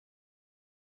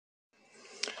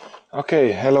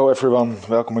Okay, hello everyone.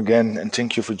 Welcome again, and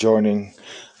thank you for joining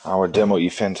our demo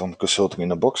event on Consulting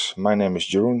in a Box. My name is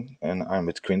Jeroen, and I'm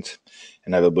with Quint,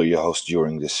 and I will be your host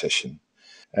during this session.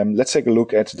 Let's take a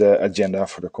look at the agenda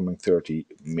for the coming 30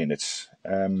 minutes.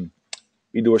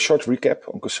 We do a short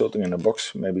recap on Consulting in a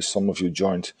Box. Maybe some of you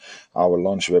joined our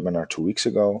launch webinar 2 weeks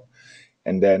ago.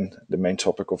 And then the main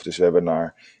topic of this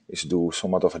webinar is do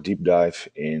somewhat of a deep dive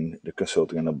in the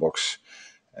Consulting in a Box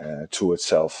tool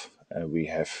itself. We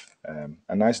have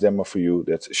a nice demo for you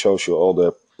that shows you all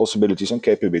the possibilities and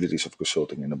capabilities of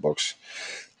Consulting in a Box.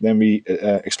 Then we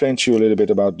explain to you a little bit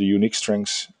about the unique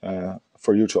strengths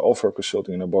for you to offer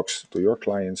Consulting in a Box to your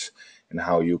clients and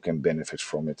how you can benefit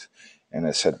from it. And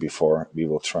as said before, we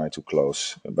will try to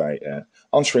close by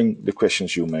answering the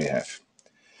questions you may have.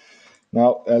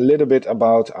 Now, a little bit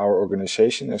about our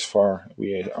organization as far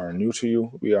we are new to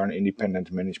you. We are an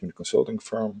independent management consulting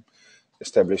firm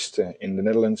established in the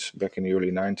Netherlands back in the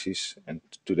early 90s. And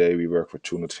today we work with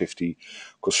 250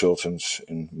 consultants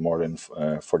in more than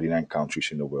 49 countries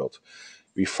in the world.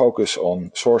 We focus on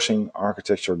sourcing,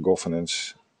 architecture,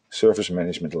 governance, service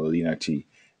management, lean IT,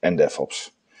 and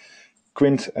DevOps.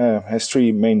 Quint has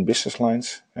three main business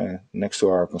lines. Next to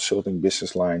our consulting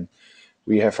business line,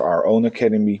 we have our own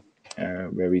academy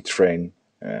where we train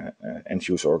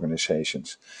end-user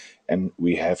organizations. And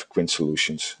we have Quint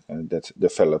Solutions that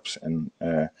develops and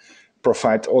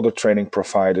provide other training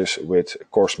providers with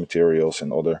course materials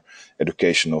and other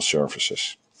educational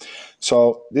services.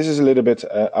 So this is a little bit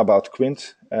about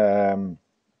Quint.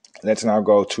 Let's now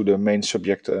go to the main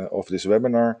subject of this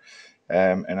webinar.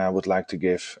 And I would like to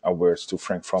give a word to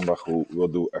Frank Frambach, who will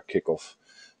do a kickoff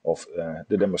of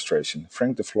the demonstration.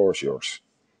 Frank, the floor is yours.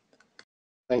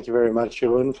 Thank you very much,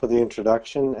 Jeroen, for the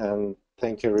introduction, and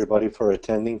thank you everybody for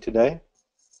attending today.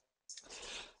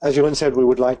 As Jeroen said, we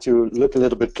would like to look a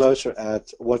little bit closer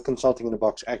at what Consulting in a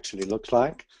Box actually looks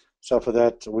like. So for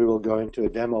that, we will go into a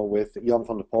demo with Jan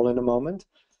van der Pol in a moment.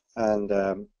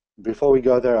 And before we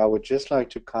go there, I would just like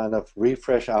to kind of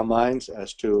refresh our minds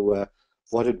as to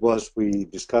what it was we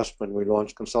discussed when we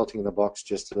launched Consulting in a Box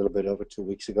just a little bit over 2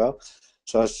 weeks ago.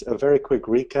 So it's a very quick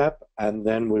recap, and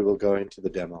then we will go into the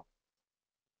demo.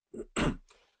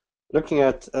 Looking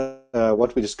at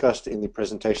what we discussed in the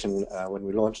presentation when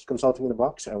we launched Consulting in a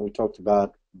Box, and we talked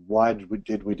about why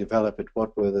did we develop it,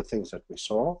 what were the things that we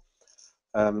saw.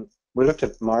 We looked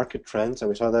at market trends, and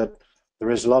we saw that there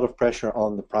is a lot of pressure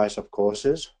on the price of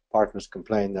courses. Partners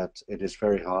complain that it is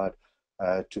very hard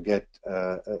to get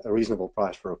a reasonable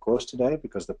price for a course today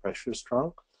because the pressure is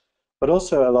strong. But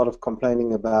also a lot of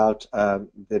complaining about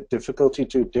the difficulty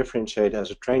to differentiate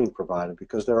as a training provider,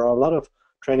 because there are a lot of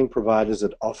training providers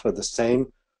that offer the same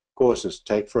courses.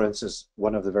 Take, for instance,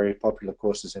 one of the very popular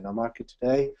courses in our market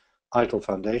today, ITIL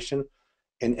Foundation.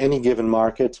 In any given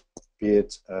market, be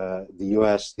it the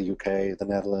US, the UK, the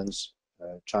Netherlands,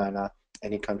 China,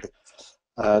 any country,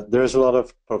 there's a lot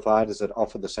of providers that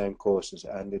offer the same courses,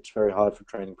 and it's very hard for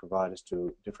training providers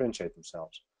to differentiate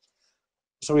themselves.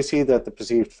 So we see that the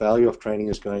perceived value of training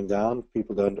is going down.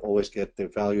 People don't always get the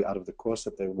value out of the course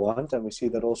that they want, and we see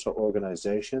that also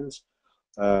organizations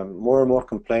more and more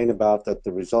complain about that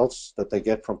the results that they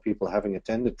get from people having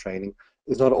attended training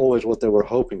is not always what they were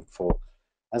hoping for.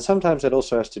 And sometimes it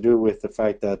also has to do with the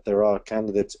fact that there are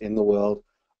candidates in the world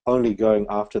only going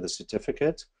after the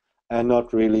certificate and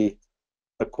not really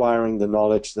acquiring the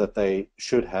knowledge that they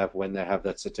should have when they have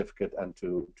that certificate, and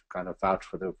to kind of vouch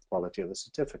for the quality of the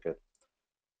certificate.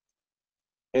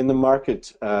 In the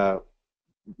market, a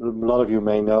lot of you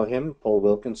may know him, Paul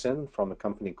Wilkinson, from a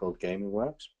company called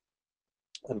GamingWorks.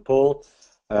 And Paul,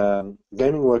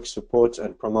 GamingWorks supports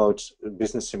and promotes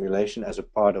business simulation as a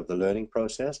part of the learning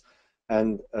process.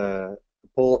 And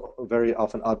Paul very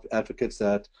often advocates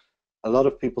that a lot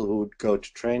of people who go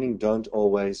to training don't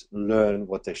always learn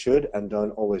what they should and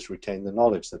don't always retain the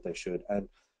knowledge that they should. And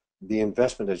the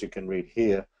investment, as you can read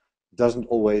here, doesn't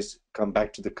always come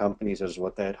back to the companies as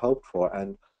what they had hoped for.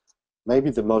 And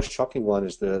maybe the most shocking one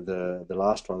is the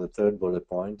last one, the third bullet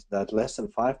point, that less than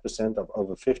 5% of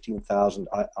over 15,000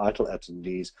 ITIL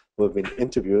attendees who have been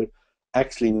interviewed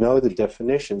actually know the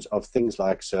definitions of things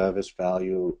like service,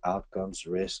 value, outcomes,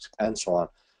 risks, and so on.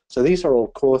 So these are all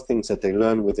core things that they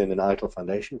learn within an ITIL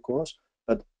Foundation course,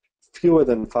 but fewer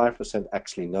than 5%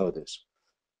 actually know this.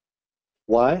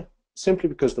 Why? Simply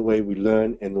because the way we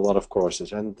learn in a lot of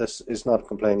courses, and this is not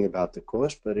complaining about the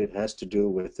course, but it has to do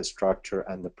with the structure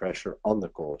and the pressure on the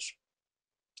course.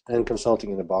 And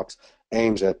Consulting in a Box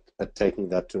aims at taking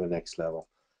that to the next level.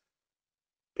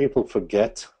 People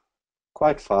forget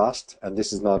quite fast, and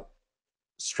this is not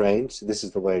strange, this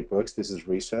is the way it works, this is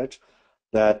research.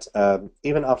 that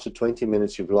even after 20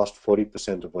 minutes, you've lost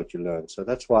 40% of what you learned. So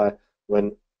that's why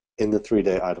when in the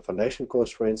 3-day IDA Foundation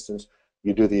course, for instance,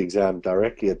 you do the exam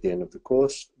directly at the end of the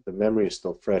course, the memory is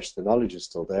still fresh, the knowledge is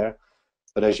still there.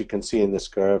 But as you can see in this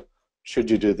curve,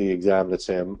 should you do the exam, let's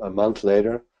say a month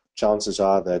later, chances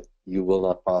are that you will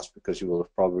not pass because you will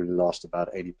have probably lost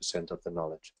about 80% of the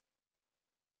knowledge.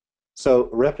 So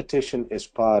repetition is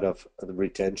part of the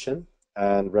retention,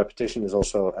 and repetition is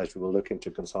also, as we will look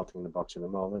into Consulting in the Box in a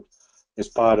moment, is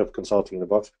part of Consulting in the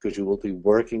Box because you will be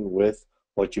working with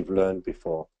what you've learned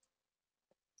before.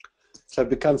 So it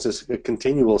becomes a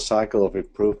continual cycle of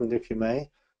improvement, if you may.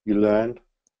 You learn,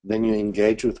 then you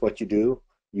engage with what you do,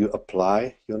 you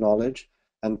apply your knowledge,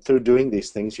 and through doing these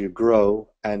things, you grow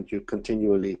and you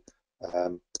continually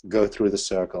go through the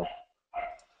circle.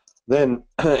 Then,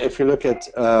 if you look at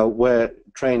where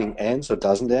training ends or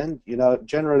doesn't end,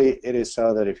 generally it is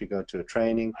so that if you go to a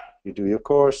training, you do your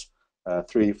course,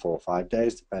 3, 4, 5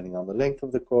 days, depending on the length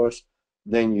of the course,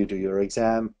 then you do your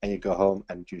exam and you go home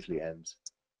and it usually ends.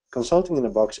 Consulting in a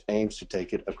Box aims to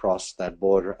take it across that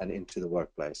border and into the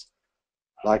workplace.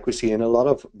 Like we see in a lot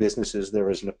of businesses, there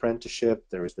is an apprenticeship,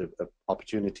 there is the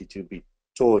opportunity to be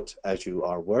taught as you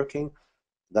are working.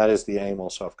 That is the aim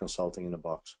also of Consulting in a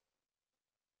Box.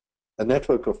 A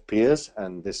network of peers,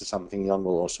 and this is something Jan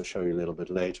will also show you a little bit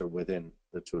later within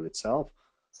the tool itself,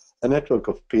 a network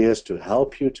of peers to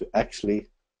help you to actually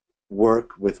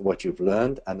work with what you've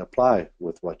learned and apply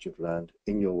with what you've learned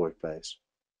in your workplace.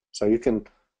 So you can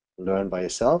learn by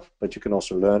yourself, but you can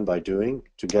also learn by doing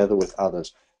together with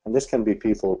others. And this can be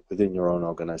people within your own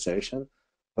organization,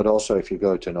 but also if you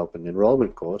go to an open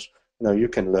enrollment course, you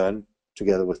can learn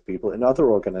together with people in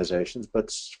other organizations,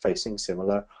 but facing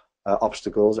similar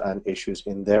obstacles and issues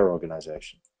in their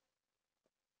organization.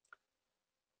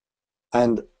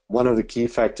 And one of the key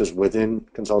factors within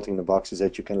Consulting in the Box is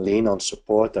that you can lean on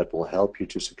support that will help you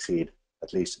to succeed,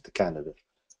 at least at the candidate.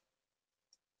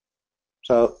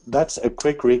 So that's a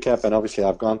quick recap, and obviously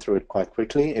I've gone through it quite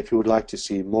quickly. If you would like to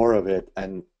see more of it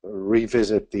and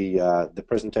revisit the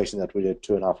presentation that we did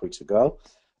 2.5 weeks ago,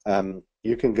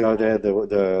 you can go there.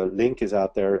 The link is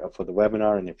out there for the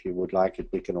webinar, and if you would like it,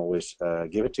 we can always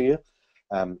give it to you.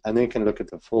 And then you can look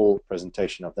at the full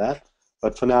presentation of that.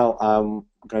 But for now, I'm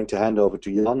going to hand over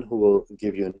to Jan, who will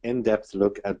give you an in-depth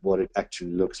look at what it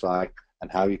actually looks like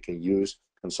and how you can use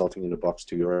Consulting in the Box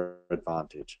to your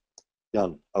advantage.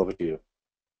 Jan, over to you.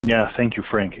 Yeah, thank you,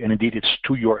 Frank. And indeed, it's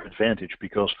to your advantage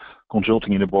because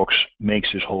Consulting in the Box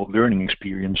makes this whole learning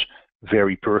experience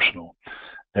very personal.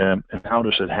 And how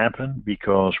does that happen?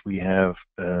 Because we have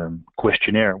a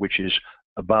questionnaire which is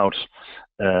about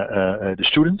the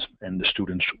student and the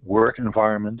student's work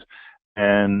environment.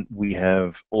 And we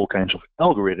have all kinds of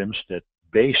algorithms that,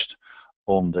 based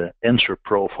on the answer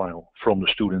profile from the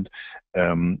student,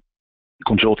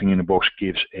 Consulting in the Box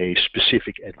gives a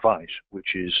specific advice,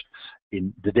 which is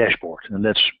in the dashboard. And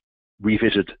let's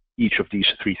revisit each of these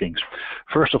 3 things.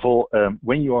 First of all,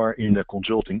 when you are in the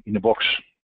Consulting in the Box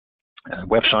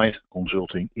website,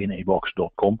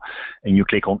 consultinginabox.com, and you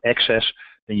click on Access,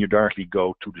 then you directly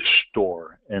go to the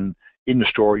store. And in the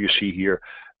store, you see here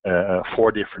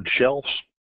 4 different shelves: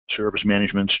 service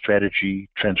management, strategy,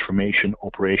 transformation,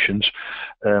 operations,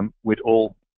 with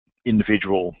all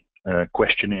individual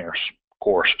questionnaires,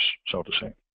 courses, so to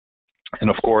say. And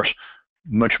of course,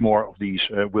 much more of these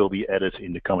will be added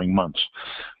in the coming months.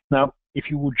 Now, if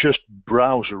you would just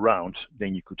browse around,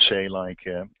 then you could say, like,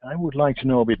 I would like to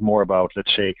know a bit more about,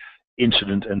 let's say,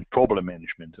 incident and problem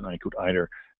management. And I could either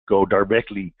go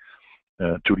directly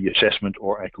to the assessment,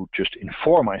 or I could just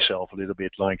inform myself a little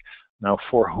bit, like, now,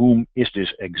 for whom is this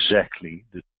exactly?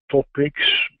 The topics?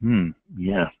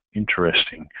 Yeah,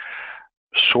 interesting.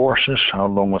 Sources, how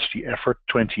long was the effort?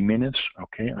 20 minutes.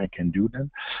 Okay, I can do that.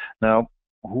 Now,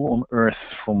 who on earth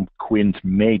from Quint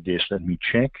made this? Let me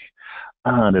check.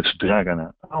 That's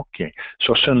Dragana. Okay,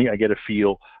 so suddenly I get a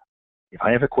feel. If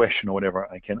I have a question or whatever,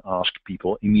 I can ask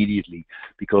people immediately,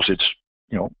 because it's,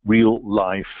 real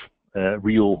life,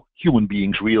 real human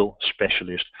beings, real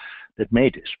specialists that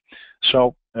made this.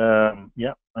 So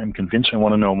yeah, I'm convinced I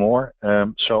want to know more.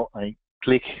 So I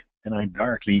click and I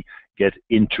directly get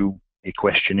into a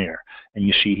questionnaire. And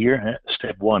you see here,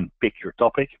 step 1, pick your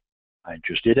topic. I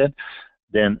just did it.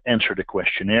 Then answer the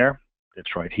questionnaire.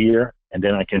 That's right here. And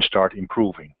then I can start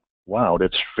improving. Wow,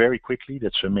 that's very quickly.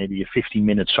 That's maybe a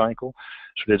 15-minute cycle.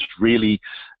 So that's really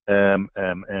an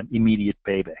immediate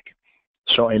payback.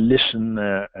 So I listen,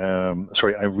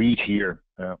 I read here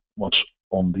what's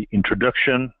on the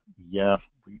introduction. Yeah,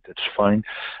 that's fine.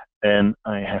 And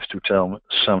I have to tell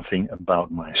something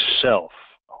about myself.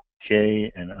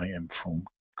 Okay, and I am from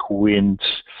Quint.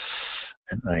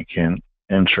 and I can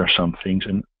answer some things.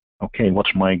 And okay,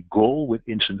 what's my goal with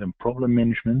incident and problem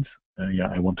management? Yeah,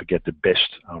 I want to get the best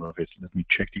out of it. Let me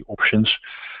check the options.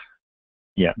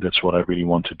 Yeah, that's what I really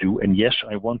want to do. And yes,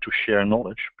 I want to share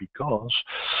knowledge because,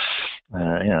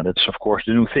 yeah, that's of course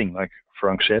the new thing. Like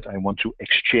Frank said, I want to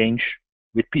exchange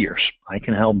with peers. I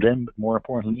can help them, but more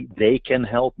importantly, they can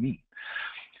help me.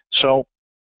 So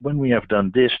when we have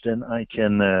done this, then I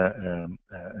can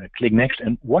click next.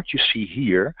 And what you see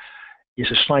here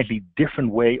is a slightly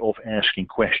different way of asking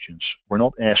questions. We're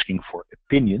not asking for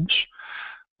opinions,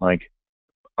 like,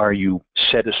 are you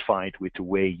satisfied with the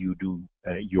way you do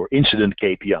your incident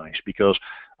KPIs? Because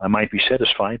I might be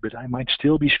satisfied, but I might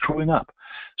still be screwing up.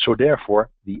 So therefore,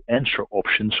 the answer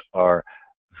options are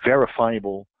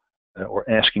verifiable or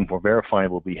asking for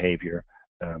verifiable behavior,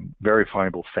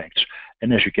 verifiable facts.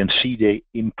 And as you can see, they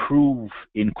improve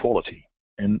in quality.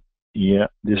 And yeah,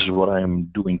 this is what I'm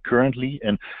doing currently.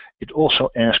 And it also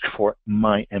asks for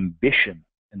my ambition.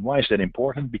 And why is that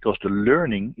important? Because the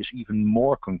learning is even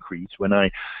more concrete when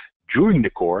during the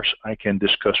course, I can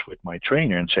discuss with my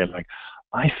trainer and say, like,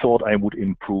 I thought I would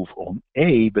improve on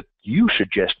A, but you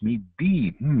suggest me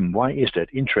B. Why is that?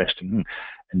 Interesting.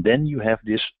 And then you have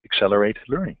this accelerated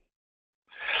learning.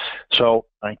 So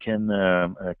I can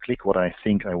click what I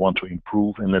think I want to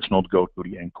improve, and let's not go to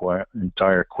the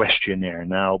entire questionnaire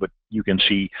now, but you can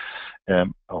see,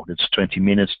 oh, that's 20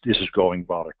 minutes. This is going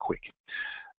rather quick.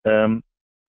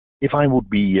 If I would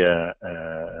be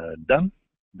done,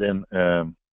 then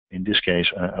in this case,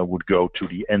 I would go to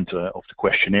the end of the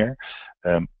questionnaire.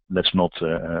 Let's not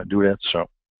do that. So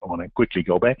I want to quickly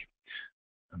go back.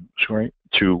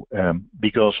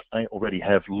 Because I already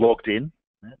have logged in.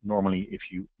 Normally, if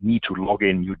you need to log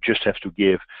in, you just have to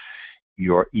give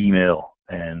your email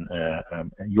and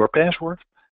your password.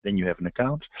 Then you have an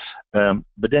account.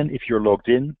 But then if you're logged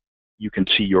in, you can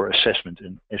see your assessment.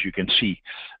 And as you can see,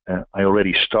 I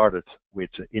already started with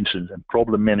incident and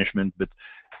problem management, but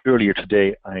earlier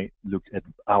today I looked at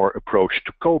our approach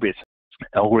to COVID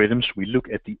algorithms. We look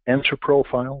at the answer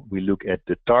profile, we look at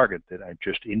the target that I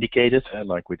just indicated,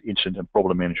 like with incident and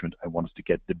problem management, I wanted to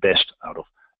get the best out of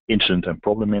incident and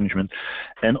problem management.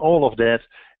 And all of that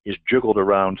is juggled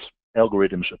around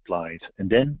algorithms applied. And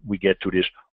then we get to this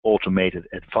automated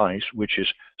advice, which is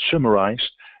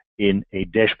summarized in a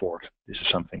dashboard. This is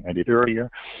something I did earlier.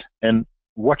 And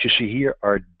what you see here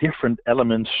are different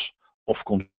elements of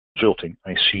consulting.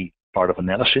 I see part of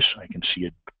analysis. I can see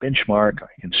a benchmark.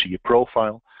 I can see a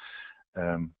profile.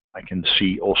 I can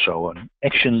see also an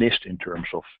action list in terms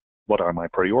of what are my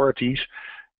priorities.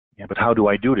 Yeah, but how do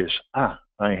I do this?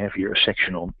 I have here a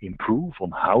section on improve,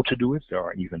 on how to do it. There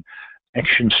are even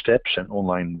action steps and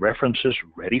online references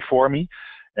ready for me.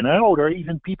 And there are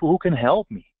even people who can help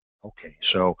me. Okay,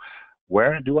 so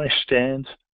where do I stand?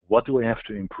 What do I have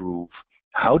to improve?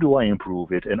 How do I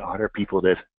improve it? And are there people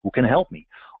who can help me?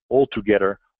 All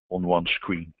together on one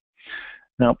screen.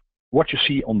 Now, what you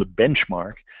see on the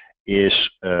benchmark is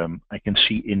I can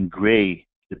see in gray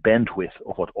the bandwidth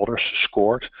of what others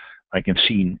scored. I can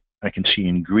see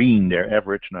in green their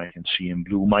average, and I can see in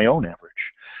blue my own average.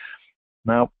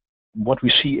 Now, what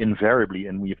we see invariably,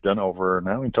 and we've done over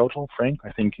now in total, Frank,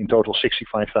 I think in total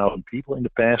 65,000 people in the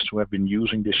past who have been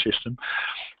using this system.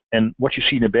 And what you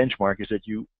see in the benchmark is that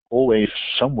you always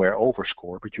somewhere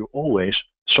overscore, but you always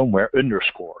somewhere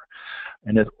underscore.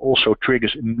 And that also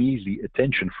triggers immediately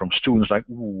attention from students like,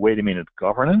 wait a minute,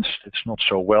 governance, it's not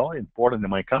so well important in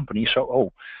my company. So,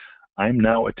 oh, I'm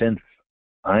now attentive.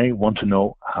 I want to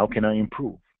know, how can I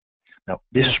improve? Now,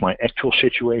 this is my actual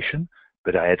situation,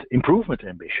 but I had improvement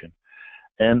ambition.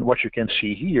 And what you can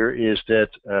see here is that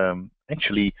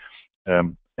actually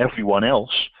everyone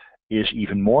else is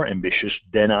even more ambitious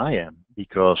than I am,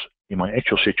 because in my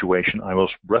actual situation I was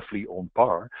roughly on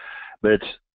par. But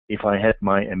if I had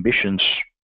my ambitions,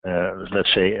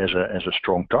 let's say as a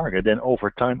strong target, then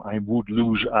over time I would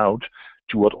lose out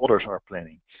to what others are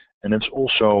planning. And it's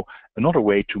also another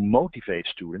way to motivate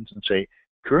students and say,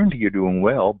 currently you're doing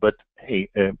well, but hey,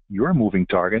 you're a moving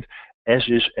target, as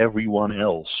is everyone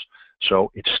else.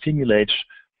 So it stimulates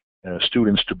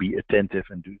students to be attentive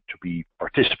and to be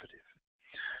participative.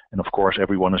 And of course,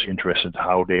 everyone is interested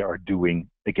how they are doing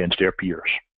against their peers.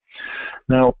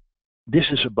 Now, this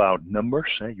is about numbers,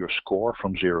 your score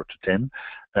from 0 to 10,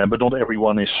 but not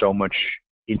everyone is so much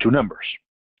into numbers.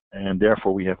 And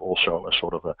therefore, we have also a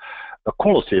sort of a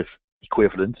qualitative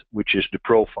equivalent, which is the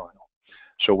profile.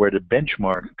 So where the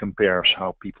benchmark compares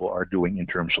how people are doing in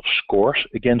terms of scores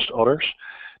against others,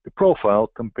 the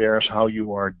profile compares how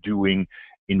you are doing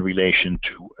in relation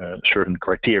to certain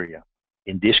criteria.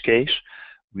 In this case,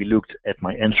 we looked at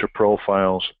my answer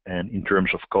profiles, and in terms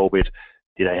of COVID,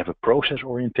 Did I have a process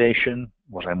orientation?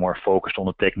 Was I more focused on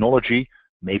the technology,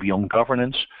 maybe on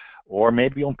governance, or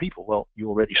maybe on people? Well, you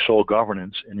already saw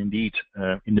governance, and indeed,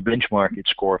 in the benchmark, it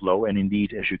scored low. And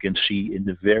indeed, as you can see in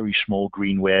the very small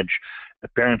green wedge,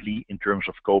 apparently in terms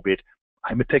of COVID,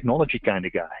 I'm a technology kind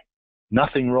of guy.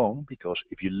 Nothing wrong, because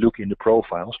if you look in the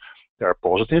profiles, there are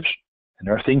positives and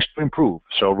there are things to improve.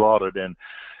 So rather than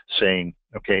saying,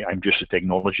 okay, I'm just a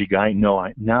technology guy,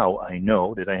 no, now I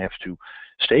know that I have to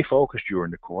stay focused during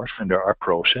the course, and there are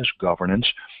process, governance,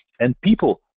 and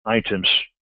people items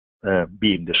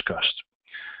being discussed.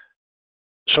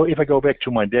 So if I go back to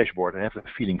my dashboard, I have a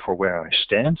feeling for where I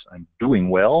stand. I'm doing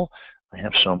well. I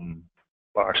have some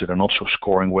parts that are not so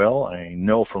scoring well. I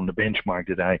know from the benchmark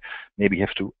that I maybe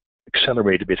have to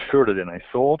accelerate a bit further than I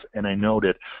thought, and I know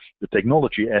that the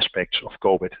technology aspects of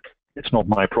COVID, it's not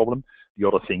my problem. The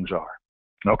other things are.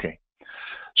 Okay.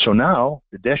 So now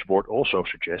the dashboard also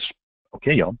suggests,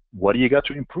 okay, Jan, what do you got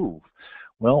to improve?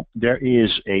 Well, there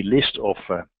is a list of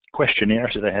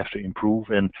questionnaires that I have to improve,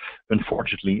 and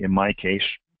unfortunately, in my case,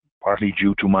 partly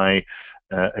due to my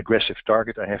aggressive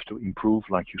target, I have to improve,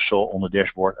 like you saw on the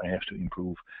dashboard, I have to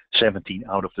improve 17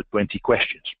 out of the 20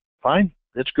 questions. Fine,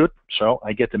 that's good. So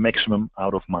I get the maximum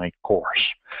out of my course.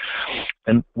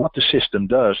 And what the system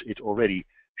does, it already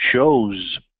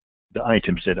shows the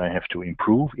items that I have to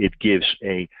improve. It gives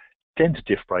a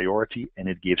tentative priority, and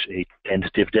it gives a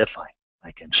tentative deadline.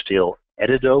 I can still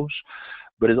edit those,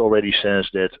 but it already says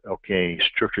that, okay,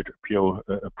 structured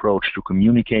approach to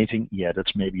communicating, yeah,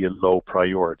 that's maybe a low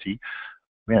priority.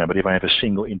 Yeah, but if I have a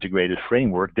single integrated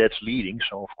framework, that's leading,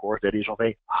 so of course that is of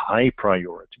a high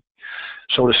priority.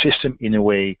 So the system, in a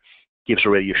way, gives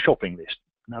already a shopping list.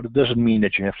 Now, that doesn't mean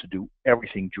that you have to do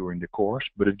everything during the course,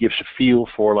 but it gives a feel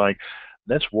for, like,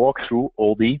 let's walk through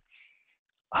all the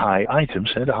high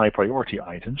items, the high priority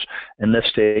items, and let's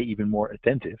stay even more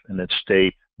attentive, and let's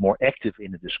stay more active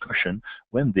in the discussion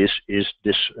when this is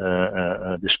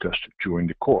discussed during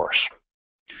the course.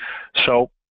 So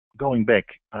going back,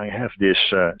 I have this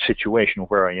situation of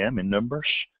where I am in numbers,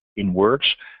 in words,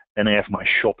 and I have my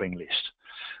shopping list.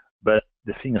 But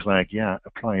the thing is, like, yeah,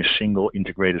 apply a single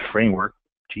integrated framework.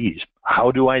 Geez,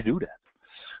 how do I do that?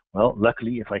 Well,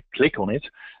 luckily, if I click on it,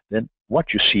 then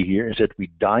what you see here is that we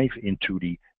dive into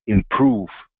the improve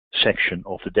section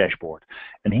of the dashboard.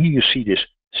 And here you see this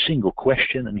single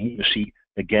question, and here you see,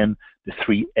 again, the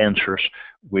 3 answers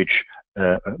which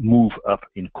move up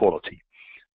in quality.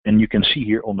 And you can see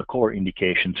here on the color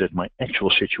indications that my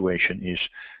actual situation is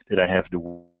that I have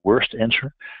the worst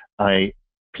answer. I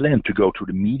plan to go to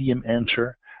the medium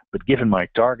answer, but given my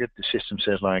target, the system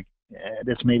says, like,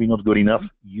 that's maybe not good enough.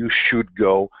 You should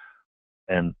go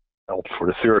and opt for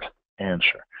the 3rd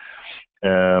answer.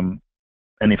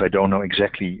 And if I don't know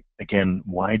exactly, again,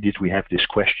 why did we have this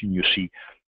question, you see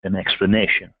an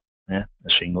explanation. A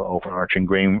single overarching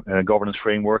governance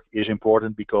framework is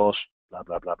important because blah,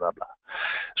 blah, blah, blah, blah.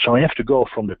 So I have to go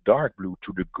from the dark blue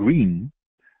to the green.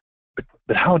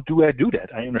 But how do I do that?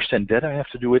 I understand that I have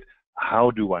to do it.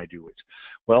 How do I do it?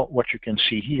 Well, what you can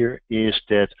see here is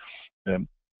that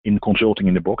in Consulting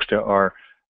in the Box, there are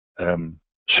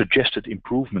suggested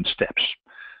improvement steps.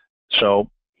 So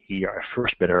here I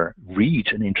first better read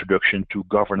an introduction to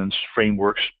governance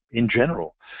frameworks in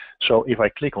general. So if I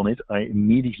click on it, I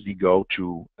immediately go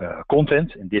to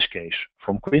content, in this case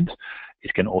from Quint.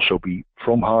 It can also be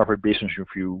from Harvard Business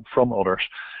Review, from others,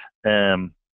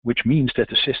 which means that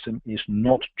the system is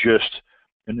not just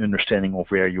an understanding of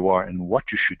where you are and what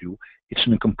you should do. It's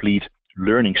a complete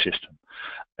learning system.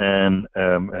 And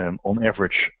on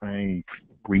average, I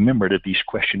remember that these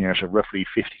questionnaires are roughly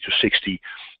 50 to 60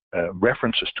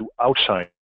 references to outside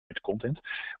content,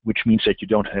 which means that you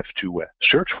don't have to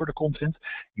search for the content.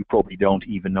 You probably don't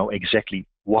even know exactly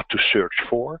what to search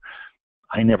for.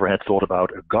 I never had thought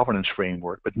about a governance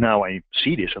framework, but now I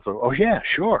see this. I thought, oh yeah,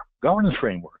 sure, governance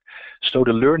framework. So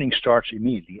the learning starts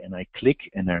immediately, and I click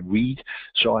and I read.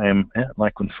 So I am,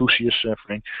 like Confucius,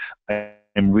 Frank, I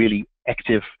am really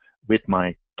active with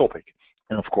my topic.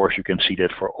 And of course, you can see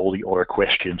that for all the other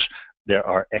questions, there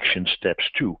are action steps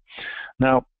too.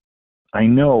 Now, I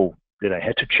know that I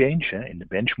had to change in the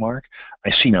benchmark.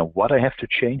 I see now what I have to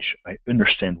change. I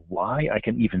understand why. I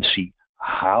can even see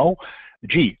how.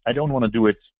 Gee, I don't want to do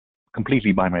it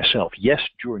completely by myself. Yes,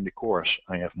 during the course,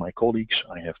 I have my colleagues,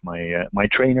 I have my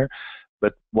trainer,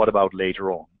 but what about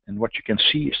later on? And what you can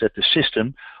see is that the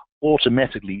system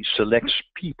automatically selects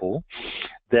people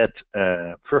that,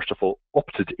 first of all,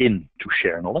 opted in to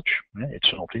share knowledge.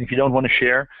 It's an opt-in. If you don't want to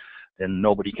share, then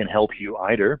nobody can help you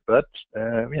either, but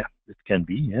yeah, it can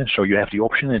be. Yeah? So you have the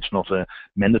option, it's not a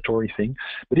mandatory thing.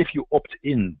 But if you opt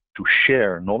in to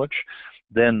share knowledge,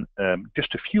 then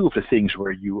just a few of the things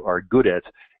where you are good at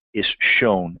is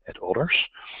shown at others.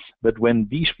 But when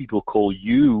these people call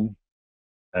you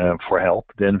for help,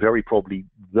 then very probably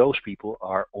those people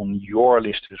are on your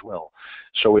list as well.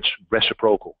 So it's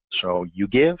reciprocal. So you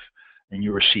give and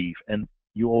you receive. And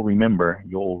you all remember,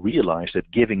 you all realize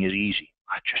that giving is easy.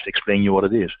 I just explain you what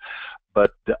it is.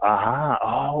 But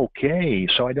okay,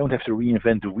 so I don't have to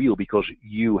reinvent the wheel because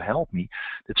you help me.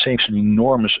 That saves an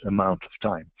enormous amount of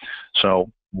time. So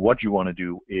what you want to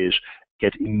do is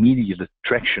get immediate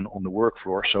traction on the work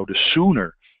floor. So the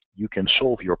sooner you can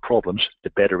solve your problems, the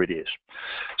better it is.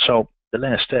 So the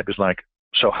last step is like,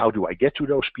 so how do I get to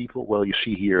those people? Well, you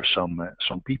see here some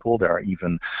people. There are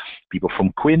even people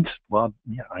from Quint. Well,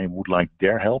 yeah, I would like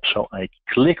their help. So I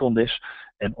click on this,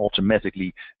 and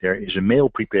automatically there is a mail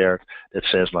prepared that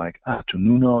says like, to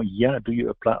Nuno, yeah, do you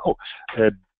apply? Oh,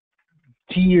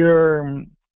 tier,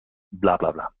 blah,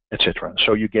 blah, blah, etc.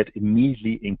 So you get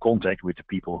immediately in contact with the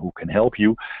people who can help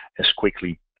you as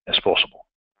quickly as possible.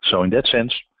 So in that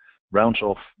sense, rounds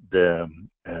off the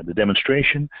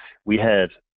demonstration. We had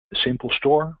a simple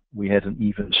store, we had an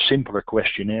even simpler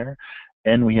questionnaire,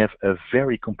 and we have a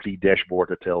very complete dashboard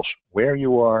that tells where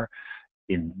you are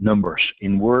in numbers,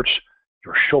 in words,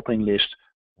 your shopping list,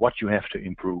 what you have to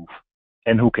improve,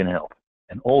 and who can help.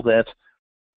 And all that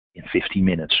in 15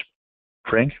 minutes.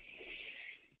 Frank?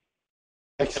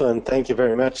 Excellent. Thank you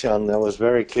very much, Jan. That was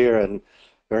very clear and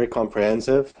very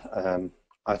comprehensive.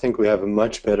 I think we have a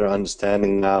much better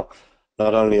understanding now,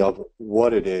 not only of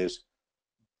what it is,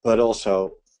 but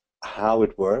also how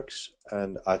it works.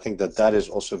 And I think that that is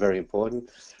also very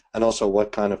important. And also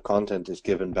what kind of content is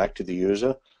given back to the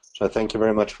user. So thank you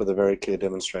very much for the very clear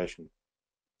demonstration.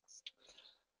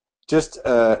 Just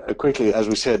quickly, as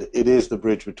we said, it is the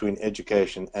bridge between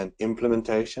education and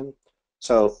implementation.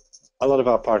 So a lot of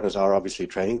our partners are obviously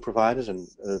training providers, and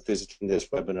visiting this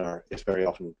webinar is very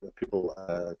often people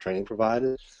training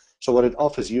providers. So what it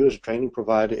offers you as a training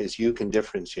provider is you can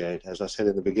differentiate. As I said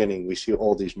in the beginning, we see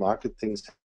all these market things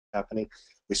happening.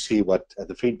 We see what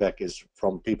the feedback is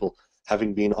from people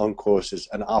having been on courses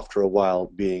and after a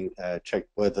while being checked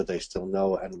whether they still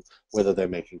know and whether they're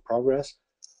making progress.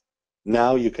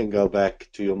 Now you can go back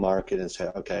to your market and say,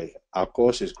 okay, our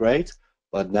course is great,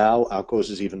 but now our course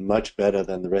is even much better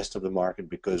than the rest of the market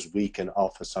because we can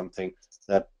offer something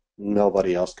that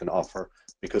nobody else can offer,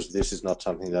 because this is not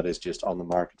something that is just on the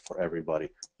market for everybody.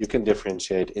 You can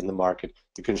differentiate in the market.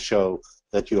 You can show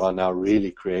that you are now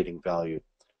really creating value.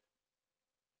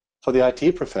 For the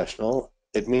IT professional,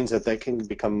 it means that they can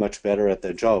become much better at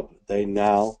their job. They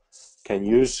now can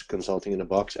use Consulting in a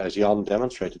Box, as Jan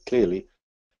demonstrated clearly,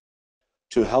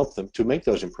 to help them to make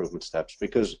those improvement steps,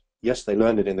 because yes, they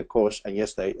learned it in the course, and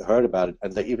yes, they heard about it,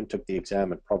 and they even took the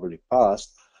exam and probably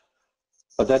passed,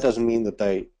 but that doesn't mean that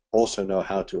they also know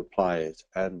how to apply it.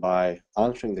 And by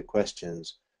answering the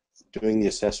questions, doing the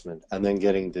assessment, and then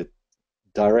getting the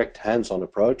direct hands-on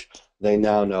approach, they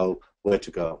now know where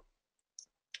to go.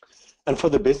 And for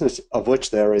the business of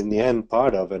which they're in the end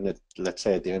part of, and it, let's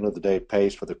say at the end of the day,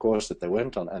 pays for the course that they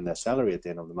went on and their salary at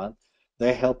the end of the month,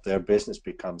 they help their business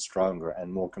become stronger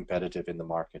and more competitive in the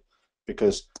market,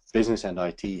 because business and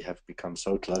IT have become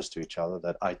so close to each other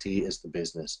that IT is the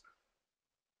business.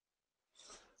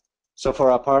 So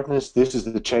for our partners, this is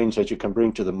the change that you can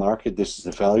bring to the market. This is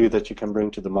the value that you can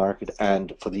bring to the market.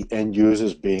 And for the end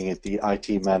users, being it the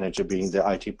IT manager, being the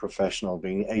IT professional,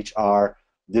 being HR,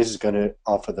 this is going to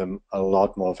offer them a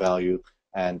lot more value,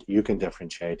 and you can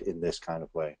differentiate in this kind of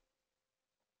way.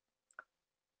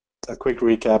 A quick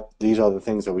recap, these are the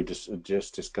things that we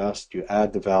just discussed. You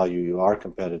add the value, you are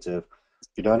competitive,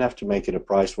 you don't have to make it a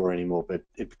price war anymore, but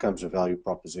it becomes a value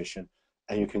proposition,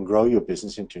 and you can grow your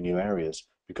business into new areas.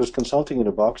 Because Consulting in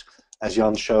a Box, as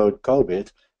Jan showed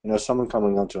COVID, someone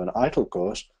coming onto an ITIL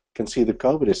course can see the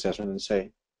COVID assessment and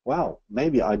say, wow,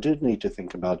 maybe I did need to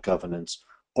think about governance,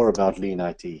 or about lean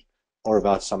IT, or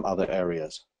about some other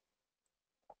areas.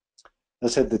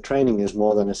 As I said, the training is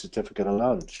more than a certificate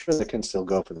alone. Sure, they can still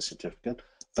go for the certificate,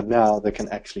 but now they can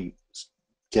actually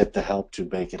get the help to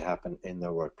make it happen in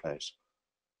their workplace.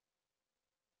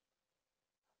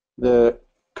 The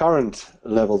current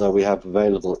level that we have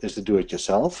available is the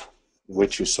do-it-yourself,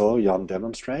 which you saw Jan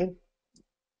demonstrate.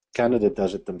 Candidate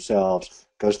does it themselves,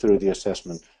 goes through the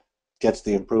assessment, gets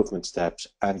the improvement steps,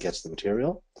 and gets the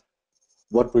material.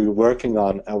 What we're working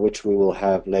on, and which we will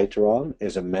have later on,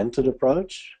 is a mentored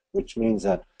approach, which means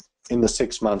that in the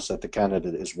 6 months that the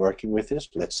candidate is working with this,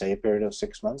 let's say a period of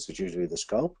 6 months is usually the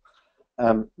scope,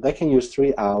 they can use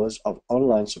 3 hours of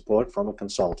online support from a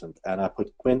consultant. And I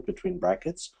put Quint between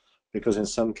brackets, because in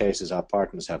some cases our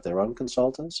partners have their own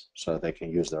consultants, so they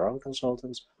can use their own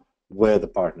consultants. Where the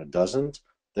partner doesn't,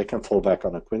 they can fall back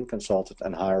on a Quint consultant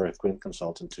and hire a Quint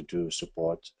consultant to do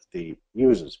support the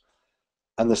users.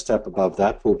 And the step above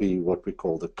that will be what we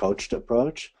call the coached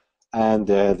approach. And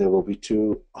there will be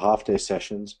 2 half-day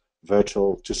sessions,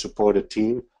 virtual, to support a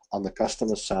team on the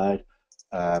customer side,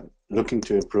 looking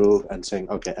to improve and saying,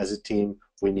 okay, as a team,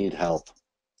 we need help.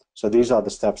 So these are the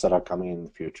steps that are coming in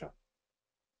the future.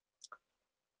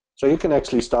 So you can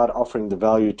actually start offering the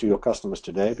value to your customers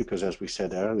today, because as we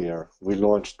said earlier, we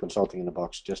launched Consulting in a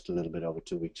Box just a little bit over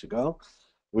 2 weeks ago.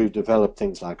 We've developed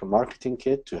things like a marketing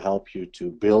kit to help you to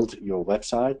build your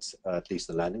website, at least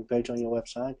the landing page on your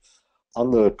website. On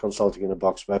the Consulting in a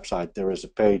Box website, there is a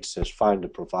page that says find a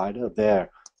provider. There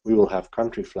we will have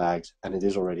country flags, and it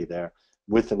is already there,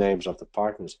 with the names of the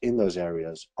partners in those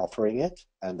areas offering it,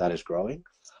 and that is growing.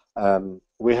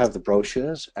 We have the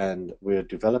brochures, and we're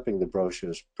developing the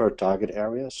brochures per target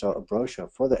area. So a brochure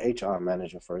for the HR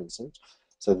manager, for instance,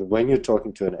 so that when you're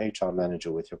talking to an HR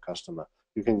manager with your customer,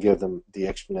 you can give them the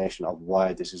explanation of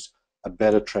why this is a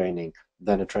better training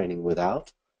than a training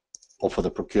without, or for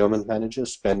the procurement manager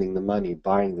spending the money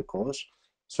buying the course.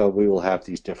 So we will have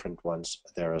these different ones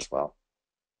there as well.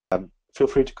 Feel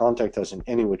free to contact us in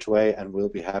any which way, and we'll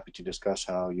be happy to discuss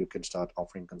how you can start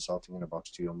offering Consulting in a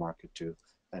Box to your market too,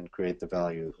 and create the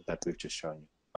value that we've just shown you.